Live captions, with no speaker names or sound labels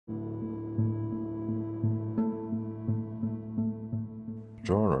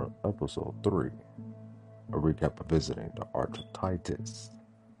Journal Episode 3, a recap of visiting the Arch of Titus,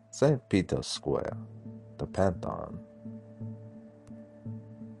 St. Peter's Square, the Pantheon,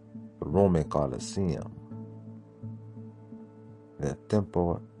 the Roman Colosseum, the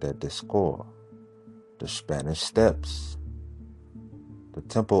Temple de Discord, the Spanish Steps, the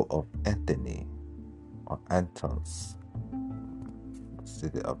Temple of Anthony, or Antons, the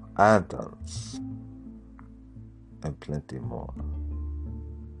city of Antons, and plenty more.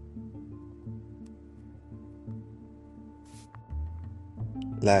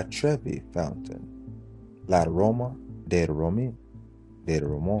 La Trevi Fountain, La Roma de Romi, de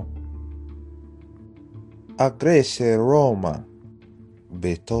Romo. A Grecia Roma,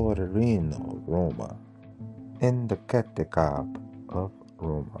 Vittorino Roma, in the Cattedrale of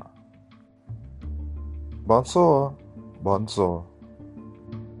Roma. Bonsoir, bonsoir.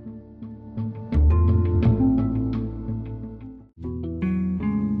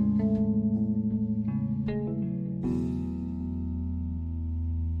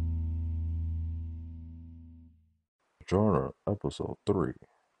 Journal Episode 3,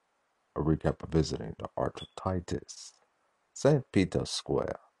 a recap of visiting the Arch of Titus, St. Peter's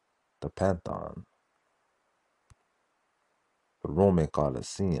Square, the Pantheon, the Roman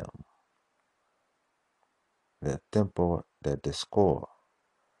Colosseum, the Temple de Discord,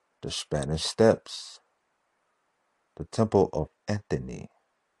 the Spanish Steps, the Temple of Anthony,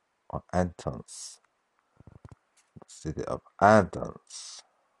 or Antons, the city of Antons,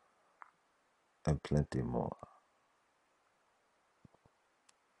 and plenty more.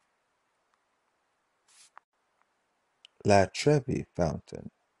 La Trevi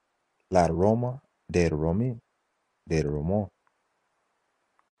Fountain, La Roma de Romi, de Romo.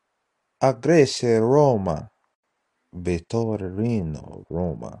 A Grecia Roma, Vittorino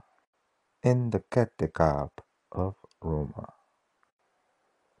Roma, in the Cattedrale of Roma.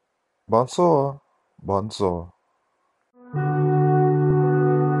 Bonsoir, bonsoir.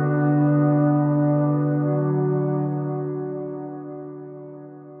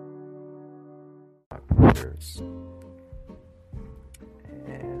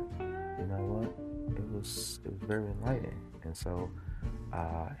 And you know what? It was very enlightening. And so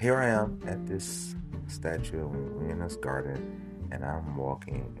here I am at this statue. We're in this garden, and I'm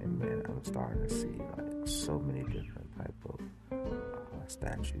walking, and man, I'm starting to see like so many different type of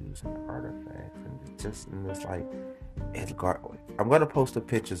statues and artifacts, and it's like I'm gonna post the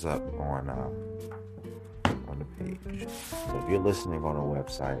pictures up on the page. So if you're listening on a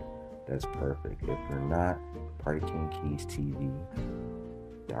website, that's perfect. If you're not, Party King Keys TV.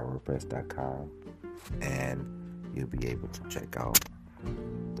 WordPress.com, and you'll be able to check out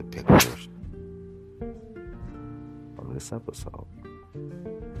the pictures from this episode.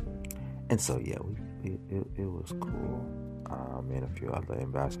 And so yeah, it was cool. Me and a few other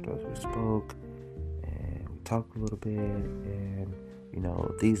ambassadors, we spoke and we talked a little bit, and you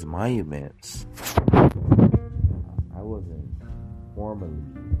know, these monuments, I wasn't formally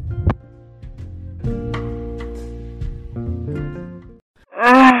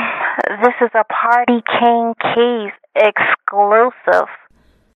This is a Party King Keys exclusive.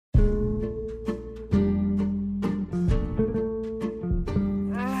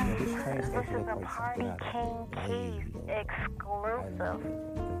 This is a Party King Keys exclusive.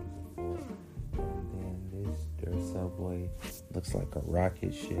 And then their subway looks like a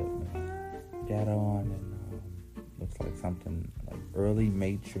rocket ship. Got on, and looks like something like early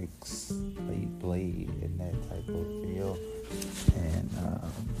Matrix, Blade, and that type of feel. And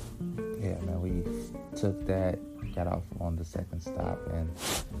yeah, man, we took that, got off on the second stop, and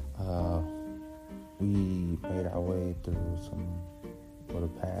we made our way through some little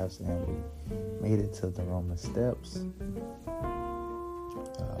paths, and we made it to the Roman Steps,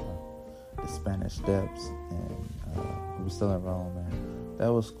 the Spanish Steps, and we were still in Rome, and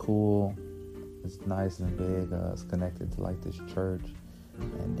that was cool. It's nice and big. It's connected to like this church,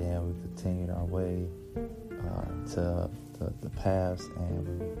 and then we continued our way to the paths,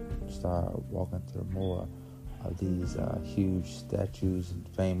 and we started walking through more of these huge statues and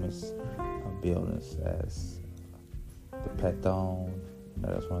famous buildings, as the Pantheon. You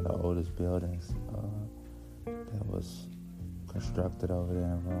know, that's one of the oldest buildings that was constructed over there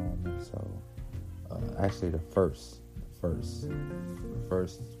in Rome. And so actually the first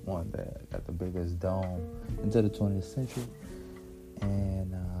one that got the biggest dome into the 20th century.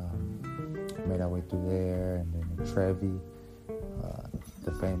 And made our way through there, and then the Trevi,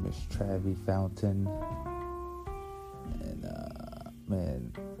 the famous Trevi Fountain. And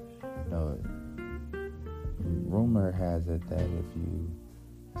man, you know, rumor has it that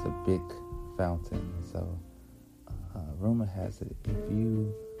it's a big fountain, so rumor has it, if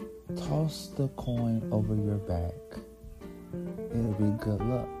you toss the coin over your back, it'll be good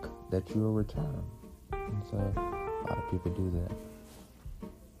luck that you'll return. And so a lot of people do that.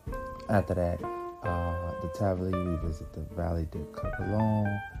 After that, the Tavoli, we visit the Valley de Capelon.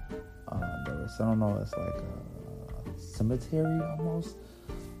 There was, I don't know, it's like a cemetery almost.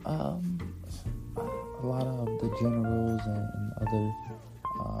 A lot of the generals and other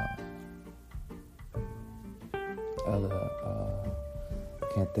I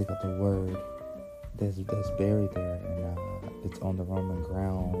can't think of the word that's buried there, and it's on the Roman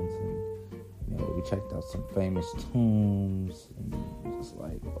grounds. And we checked out some famous tombs, and just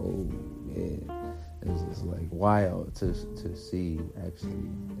like, oh man, it was just like wild to see actually.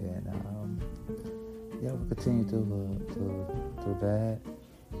 And we continue to that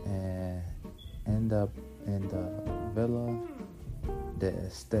and end up in the Villa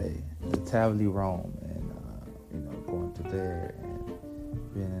d'Este, the Tavoli, Rome, and going to there and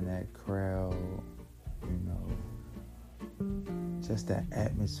being in that crowd, just that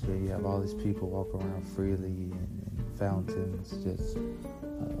atmosphere. You have all these people walking around freely and fountains just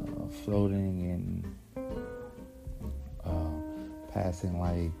floating and passing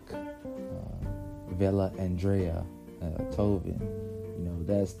like Villa Andrea Tovin,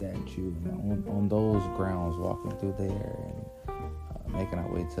 that statue, and on those grounds, walking through there and making our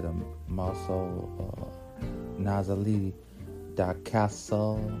way to the Maso Nazali da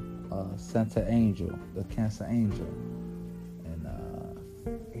Casa Santa Angel, the Cancer Angel.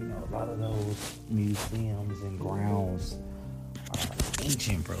 And a lot of those museums and grounds are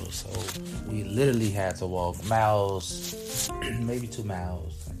ancient, bro. So we literally had to walk miles, maybe 2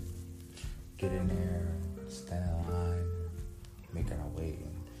 miles, and get in there, stand in line, making our way.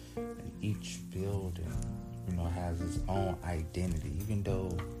 And each building, has its own identity, even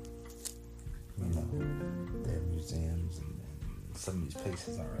though they're museums, and some of these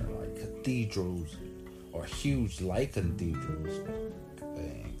places are like cathedrals or huge like cathedrals,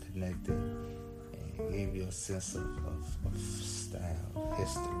 and connected, and gave you a sense of style,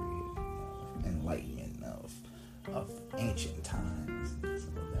 history, enlightenment of ancient times. So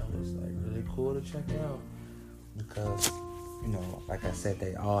that was like really cool to check out, because like I said,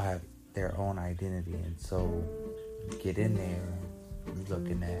 they all have their own identity, and so you get in there, you're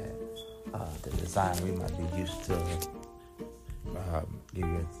looking at the design. We might be used to give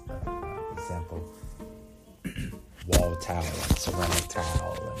you an example, wall tile, like ceramic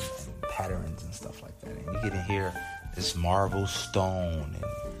tile, and patterns and stuff like that. And you get in here, this marble stone and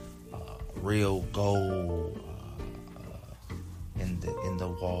real gold in the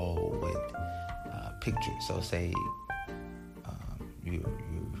wall with pictures. So say you've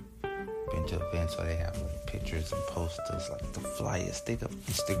been to events where they have like pictures and posters, like the flyers. Think of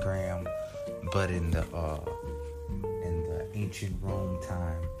Instagram, but in the ancient Rome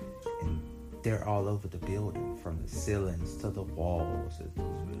time, and they're all over the building, from the ceilings to the walls. It's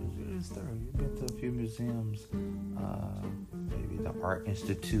really stirring. You've been to a few museums, maybe the Art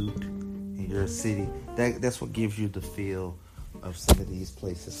Institute in your city. That's what gives you the feel of some of these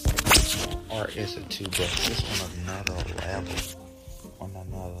places, like Art Institute, but just on another level.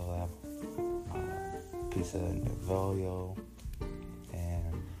 Piece of Nervoglio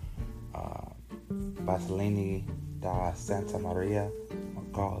and Basilini da Santa Maria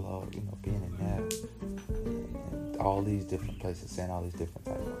Magalo, being in that, and all these different places, seeing all these different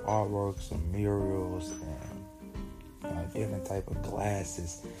types of artworks and murals and different type of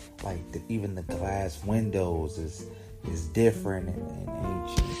glasses, like even the glass windows is different and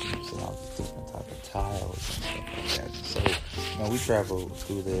ancient, so all these different type of tiles and stuff like that. So we traveled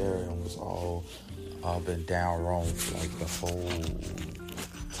through there and was all been down Rome for like the whole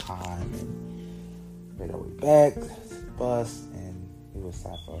time, and made our way back to the bus, and it was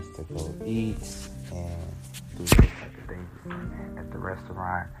time for us to go eat and do those type of things at the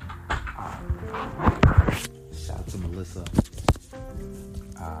restaurant. Shout out to Melissa,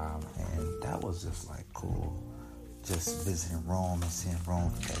 and that was just like cool, just visiting Rome and seeing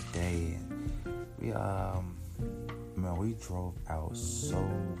Rome for that day. And we drove out so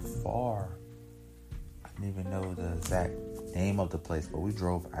far. I didn't even know the exact name of the place, but we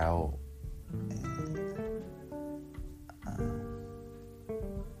drove out, and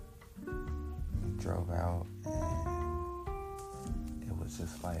it was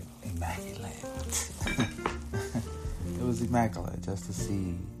just like immaculate. It was immaculate just to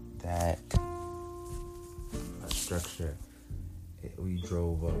see that structure. We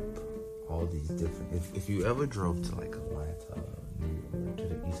drove up all these different. If you ever drove to like Atlanta, New York, to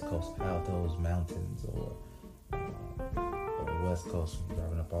the East Coast, out those mountains, or West Coast,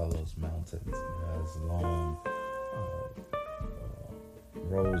 driving up all those mountains, those long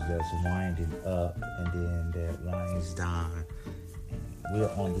roads that's winding up and then that winds down. And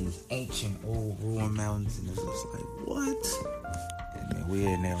we're on these ancient old ruined mountains, and it's just like, what? And then we're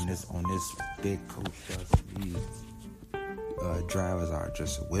in there on this big coach bus. These drivers are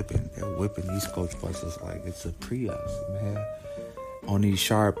just whipping. They're whipping these coach buses like it's a Prius, man. On these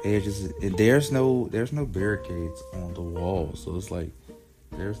sharp edges, and there's no barricades on the walls, so it's like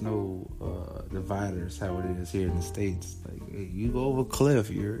there's no dividers how it is here in the States. Like, hey, you go over a cliff,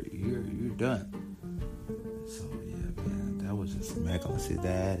 you're done. So yeah, man, that was just immaculate. See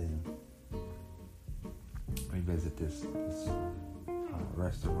that, and we visit this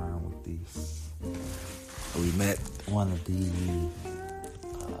restaurant with these. We met one of the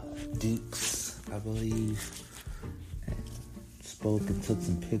dukes, I believe. Spoke and took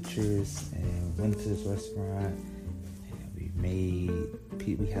some pictures and went to this restaurant, and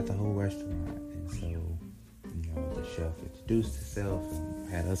we had the whole restaurant, and so the chef introduced himself and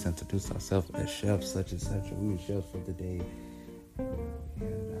had us introduce ourselves as chefs such and such, and we were chefs for the day, and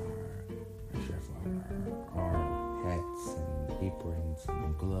our chef our hats and aprons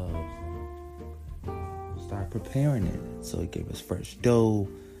and gloves, and started preparing it. So he gave us fresh dough,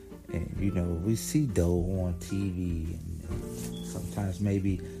 and we see dough on TV, and sometimes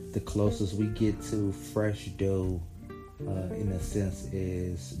maybe the closest we get to fresh dough, in a sense,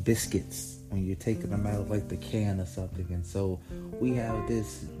 is biscuits when you're taking them out of like the can or something. And so we have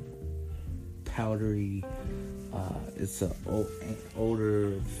this powdery, it's an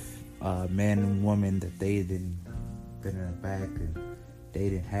older man and woman that they didn't been in the back, and they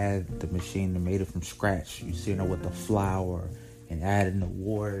didn't have the machine that made it from scratch. You see her with the flour and adding the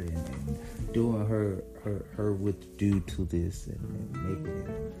water and doing her with due to this and making it.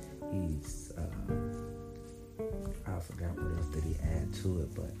 He's I forgot what else did he add to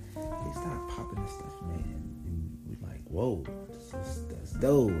it, but he started popping this stuff, man, and we like, whoa, that's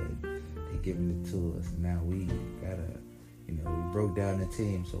dough, and they giving it to us. And now we gotta, we broke down the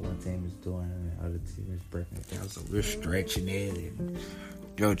team, so one team is doing it and the other team is breaking it down, so we're stretching it and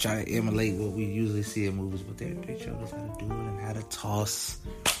trying to emulate what we usually see in movies, but they showed us how to do it and how to toss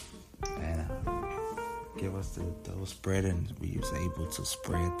and give us the dough spread, and we was able to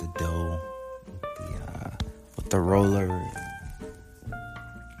spread the dough with the roller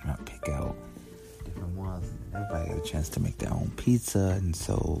and pick out different ones. And everybody got a chance to make their own pizza, and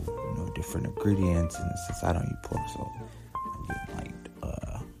so different ingredients. And since I don't eat pork, so I'm getting like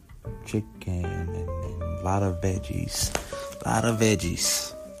chicken and a lot of veggies.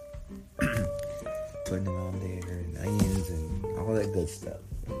 Putting it on there, and onions and all that good stuff.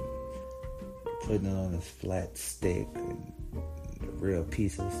 And putting it on this flat stick, and a real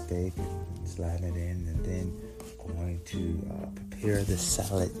piece of steak, and sliding it in, and then going to prepare the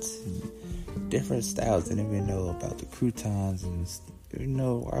salads and different styles. Didn't even know about the croutons and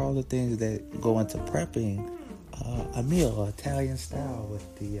all the things that go into prepping a meal, Italian style,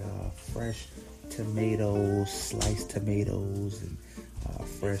 with the fresh tomatoes, sliced tomatoes, and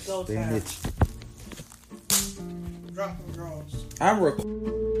fresh spinach. Drop them draws. I'm recording.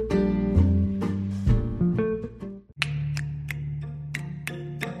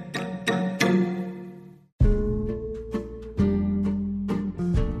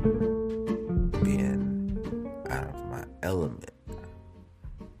 Being out of my element.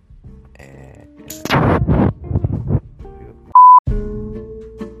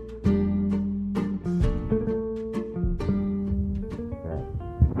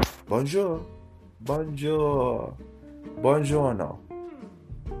 Buongiorno.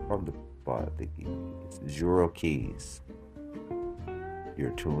 From the Juro Keys.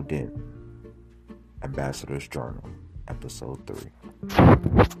 You're tuned in. Ambassador's Journal, episode 3.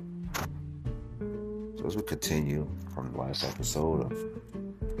 So as we continue from the last episode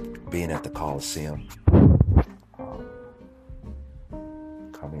of being at the Coliseum,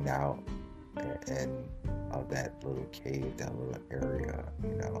 coming out and of that little cave, that little area,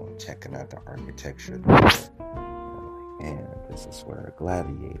 checking out the architecture there, and this is where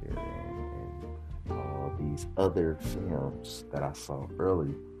Gladiator and all these other films that I saw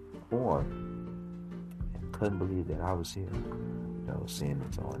early on, and couldn't believe that I was here, seeing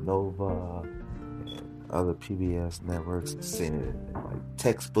it on Nova and other PBS networks, and seeing it in like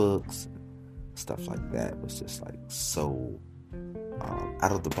textbooks and stuff like that. Was just like so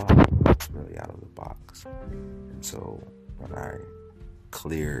out of the box, really out of the box. And so when I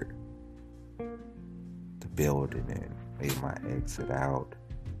cleared the building and made my exit out,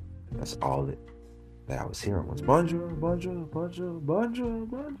 that's all that I was hearing was bonjour, bonjour, bonjour, bonjour,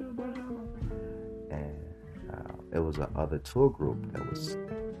 bonjour, bonjour. And it was a other tour group that was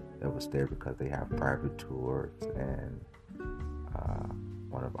that was there because they have private tours, and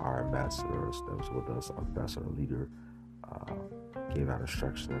one of our ambassadors that was with us, ambassador leader, gave out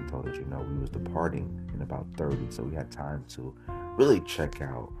instructions and told us, we was departing in about 30, so we had time to really check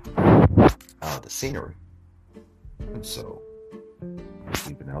out the scenery. And so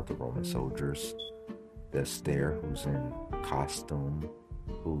keeping out the Roman soldiers that's there, who's in costume,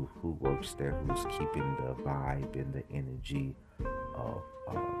 who works there, who's keeping the vibe and the energy of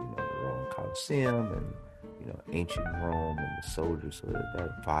the Roman Colosseum and ancient Rome and the soldiers. So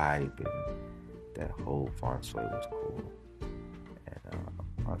that vibe and that whole farce was cool. And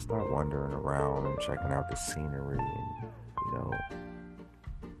I started wandering around and checking out the scenery, and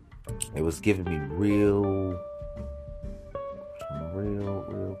it was giving me real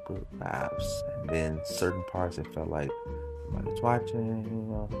good vibes. And then certain parts it felt like somebody's watching,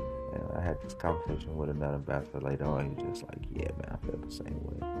 and I had this conversation with another ambassador later on. He was just like, yeah, man, I felt the same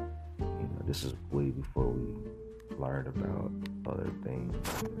way. This is way before we learned about other things,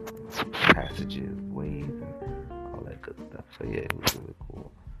 passages, ways, and all that good stuff. So yeah, it was really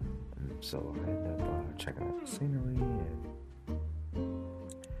cool. And so I ended up checking out the scenery, and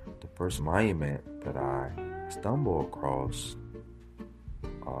the first monument that I stumbled across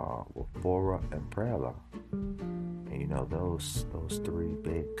were Fora and Prella. And those three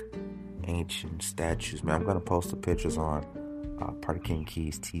big ancient statues. Man, I'm gonna post the pictures on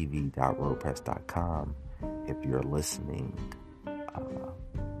PartyKingKeysTV.wordpress.com if you're listening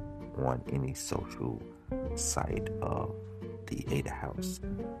on any social site of the Ada House,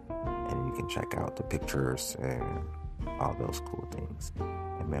 and you can check out the pictures and all those cool things.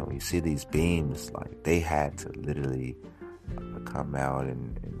 And man, when you see these beams, like they had to literally come out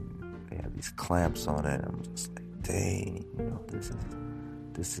and they have these clamps on it. I'm just like, dang,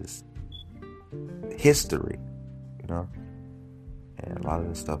 this is history, And a lot of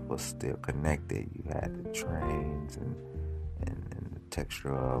the stuff was still connected. You had the trains and the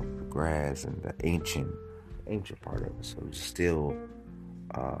texture of the grass and the ancient part of it. So it was still,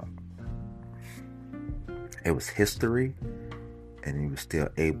 it was history, and you were still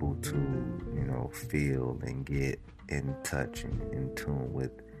able to, feel and get in touch and in tune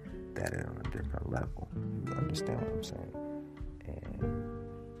with that on a different level. You understand what I'm saying?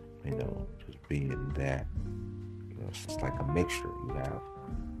 And, just being that, it's just like a mixture. You have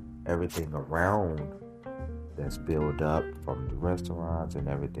everything around that's built up from the restaurants and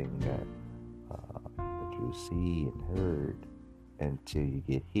everything that you see and heard until you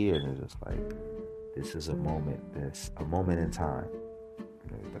get here, and it's just like, this is a moment in time.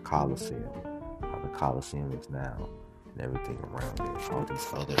 The Colosseum, how the Colosseum is now, and everything around it, all these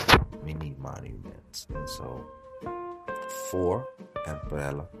other mini monuments. And so, Fora and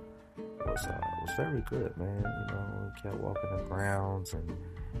Prella was very good, man. We kept walking the grounds, and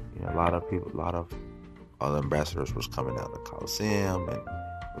a lot of other ambassadors was coming out of the Coliseum, and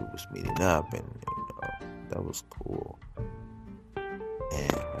we was meeting up, and that was cool.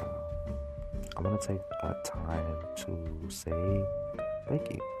 And I'm gonna take time to say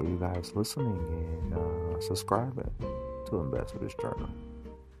thank you for you guys listening and subscribing to Ambassador's Journal.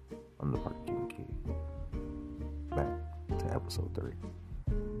 I'm the Party King Key. Back to episode 3.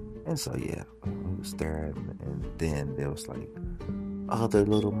 And so yeah, we was there, and then there was like other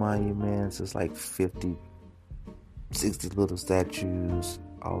little monuments. It's like 50, 60 little statues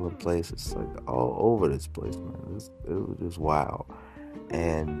all in places, like all over this place, man. It was just wild.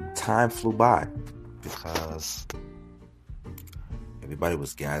 And time flew by because everybody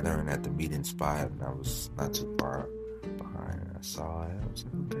was gathering at the meeting spot, and I was not too far behind. And I saw it. I was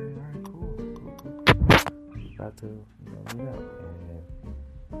like, okay, all right, cool. We're about to meet up,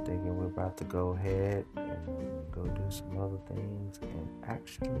 and thinking we're about to go ahead and go do some other things, and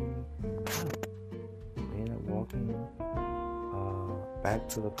actually we ended up walking back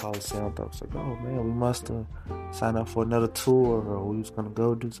to the Coliseum. I was like, oh man, we must have signed up for another tour, or we was gonna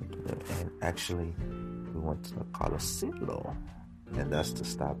go do something. And actually, we went to the Coliseum, and that's the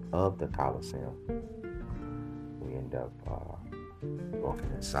stop of the Coliseum. We ended up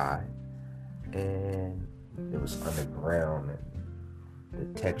walking inside, and it was underground, and the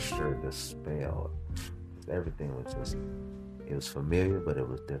texture, the smell, everything was just, it was familiar, but it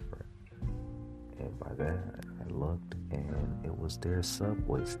was different. And by that, I looked, and it was their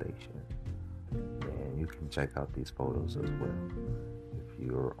subway station. And you can check out these photos as well. If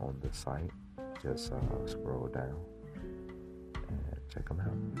you're on the site, just scroll down and check them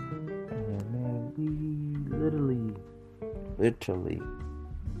out. And man, we literally,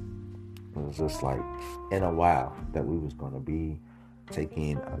 it was just like in a while that we was going to be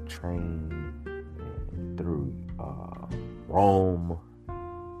taking a train through Rome,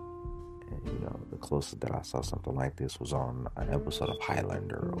 closest that I saw something like this was on an episode of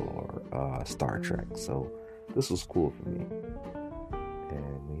Highlander or Star Trek. So this was cool for me.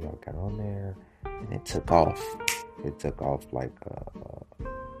 And we all got on there, and it took off. It took off like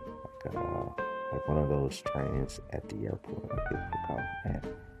one of those trains at the airport. Like it took off, man,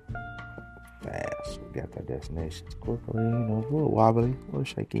 fast. We got our destinations quickly, a little wobbly, a little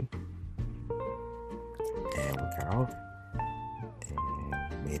shaky. And we got off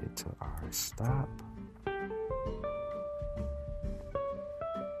and made it to our stop.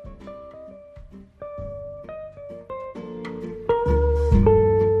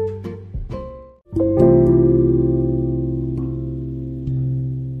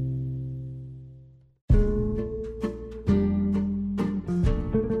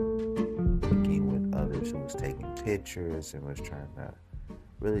 Pictures and was trying to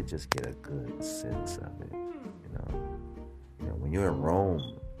really just get a good sense of it. When you're in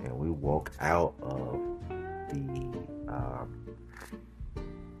Rome and we walk out of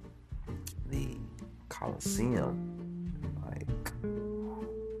the Colosseum,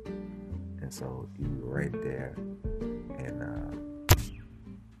 and so you were right there, and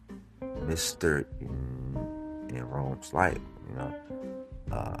Mr. in Rome's life,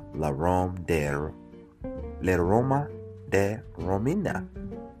 La Rome de Le Roma de Romina,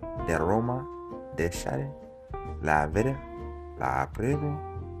 de Roma de Shade, la Vede, la Prego,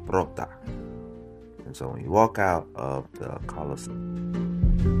 Prota. And so when you walk out of the Colosseum,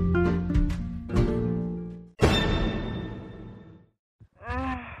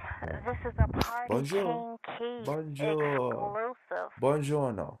 this is a party Bonjour. King Keys Bonjour. exclusive.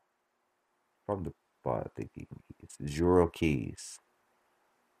 Buongiorno. From the party King Keys, Juro Keys.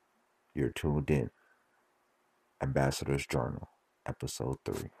 You're tuned in. Ambassador's Journal, episode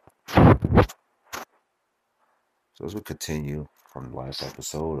 3. So as we continue from the last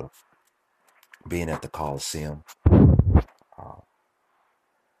episode of being at the Coliseum,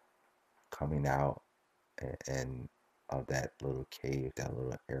 coming out and of that little cave, that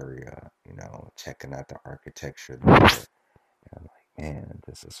little area, checking out the architecture there, and I'm like, man,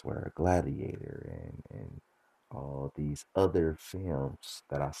 this is where Gladiator and all these other films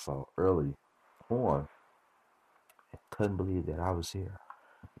that I saw early on, I couldn't believe that I was here.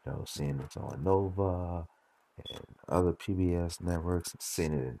 Seeing it on Nova and other PBS networks, and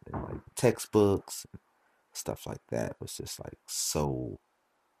seeing it in like textbooks and stuff like that was just like so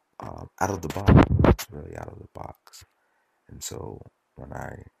out of the box. It's really out of the box. And so when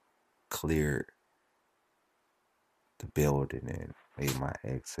I cleared the building and made my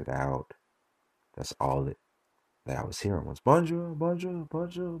exit out, that's all that I was hearing was bonjour, bonjour,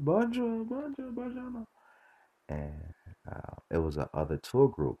 bonjour, bonjour, bonjour, bonjour. And it was a other tour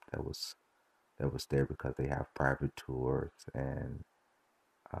group that was there because they have private tours, and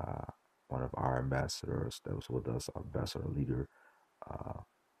one of our ambassadors that was with us, our ambassador leader,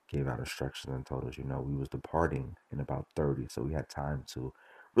 gave out instructions and told us, we was departing in about 30, so we had time to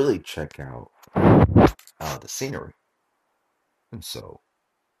really check out the scenery. And so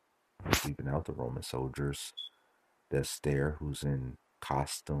we're sleeping out the Roman soldiers that's there, who's in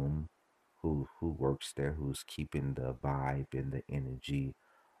costume, who works there, who's keeping the vibe and the energy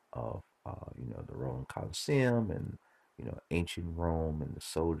of the Roman Colosseum and ancient Rome and the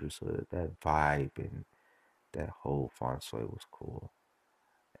soldiers. So that vibe and that whole feng shui was cool.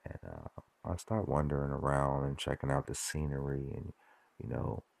 And I started wandering around and checking out the scenery, and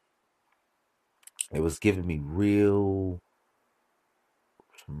it was giving me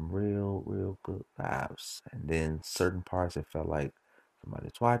some real good vibes. And then certain parts, it felt like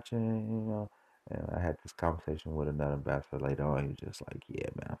somebody's watching, and I had this conversation with another ambassador later on. He was just like, yeah,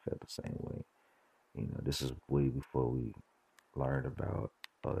 man, I felt the same way. This is way before we learned about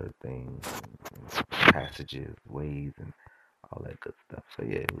other things and passages, ways, and all that good stuff. So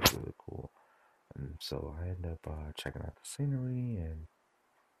yeah, it was really cool. And so I ended up checking out the scenery, and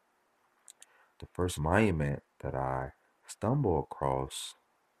the first monument that I stumbled across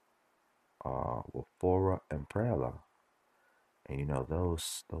were Fora and Prela. And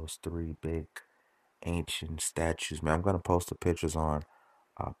those three big ancient statues, man. I'm gonna post the pictures on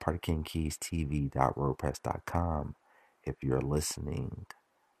PartyKingKeysTV.wordpress.com if you're listening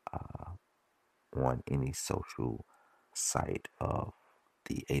on any social site of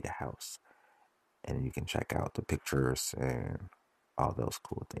the Ada House, and you can check out the pictures and all those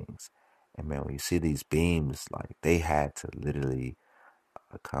cool things. And man, when you see these beams, like they had to literally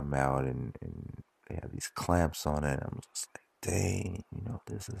come out and they have these clamps on it. I'm just like, dang,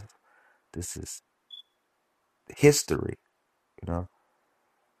 this is history, And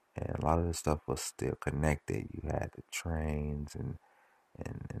a lot of the stuff was still connected. You had the trains and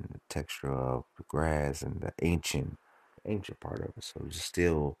the texture of the grass and the ancient part of it. So it was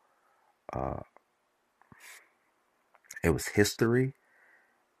still, uh, it was history,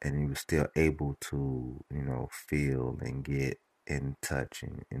 and you were still able to, feel and get in touch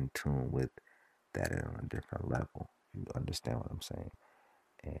and in tune with that on a different level. You understand what I'm saying?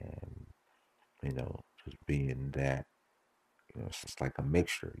 And, just being that, it's just like a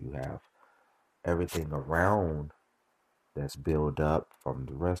mixture. You have everything around that's built up from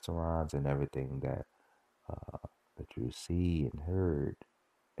the restaurants and everything that you see and heard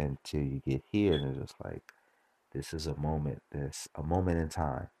until you get here, and it's just like this is a moment. This a moment in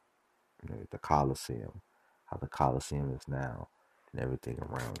time. The Colosseum, how the Colosseum is now, and everything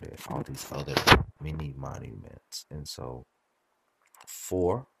around it. All these other mini monuments, and so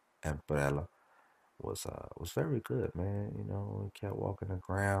for Umbrella was very good, man. We kept walking the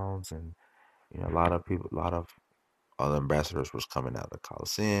grounds, and a lot of people, a lot of other ambassadors was coming out of the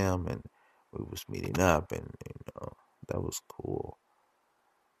Coliseum, and we was meeting up, and that was cool.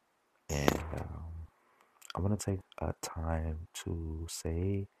 And I want to take a time to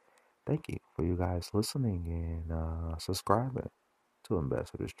say thank you for you guys listening and subscribing to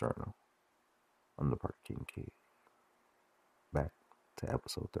Ambassador's Journal. I'm the Park King Kid. Back to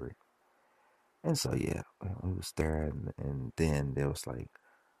episode 3. And so yeah, we was there, and then there was like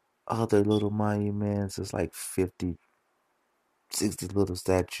other little monuments. It's like 50, 60 little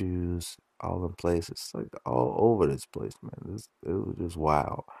statues all in place. It's like all over this place, man. It was just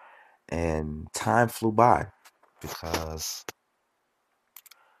wild. And time flew by because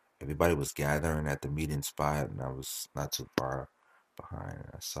everybody was gathering at the meeting spot, and I was not too far behind.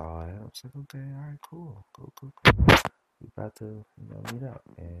 I saw it. I was like, okay, all right, cool. We about to, meet up,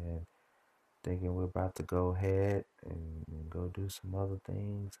 and thinking we're about to go ahead and go do some other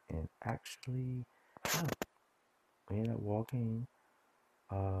things. And actually, no, we ended up walking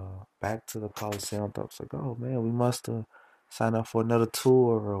back to the Coliseum. I was like, oh man, we must have signed up for another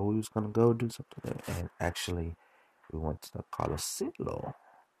tour, or we was gonna go do something. And actually, we went to the Coliseum,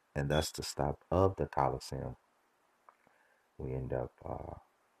 and that's the stop of the Coliseum. We end up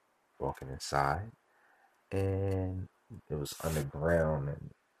walking inside, and it was underground,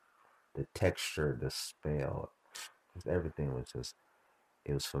 and the texture, the smell, just everything was just,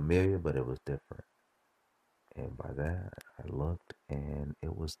 it was familiar, but it was different. And by that, I looked, and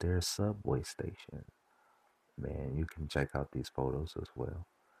it was their subway station. Man, you can check out these photos as well.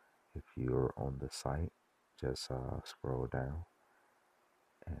 If you're on the site, just scroll down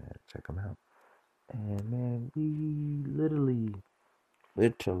and check them out. And man, we literally,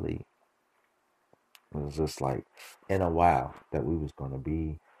 it was just like in a while that we was gonna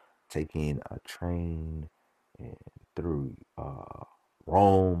be taking a train and through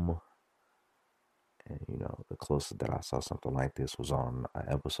Rome. And the closest that I saw something like this was on an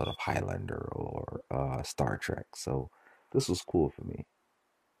episode of Highlander or Star Trek. So this was cool for me.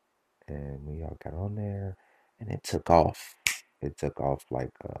 And we all got on there, and it took off. It took off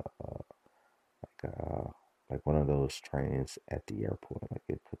like one of those trains at the airport. Like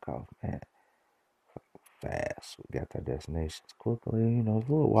it took off, man, fast. We got our destinations quickly. It was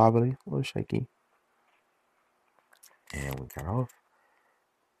a little wobbly, a little shaky, and we got off,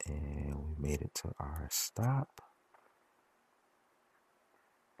 and we made it to our stop.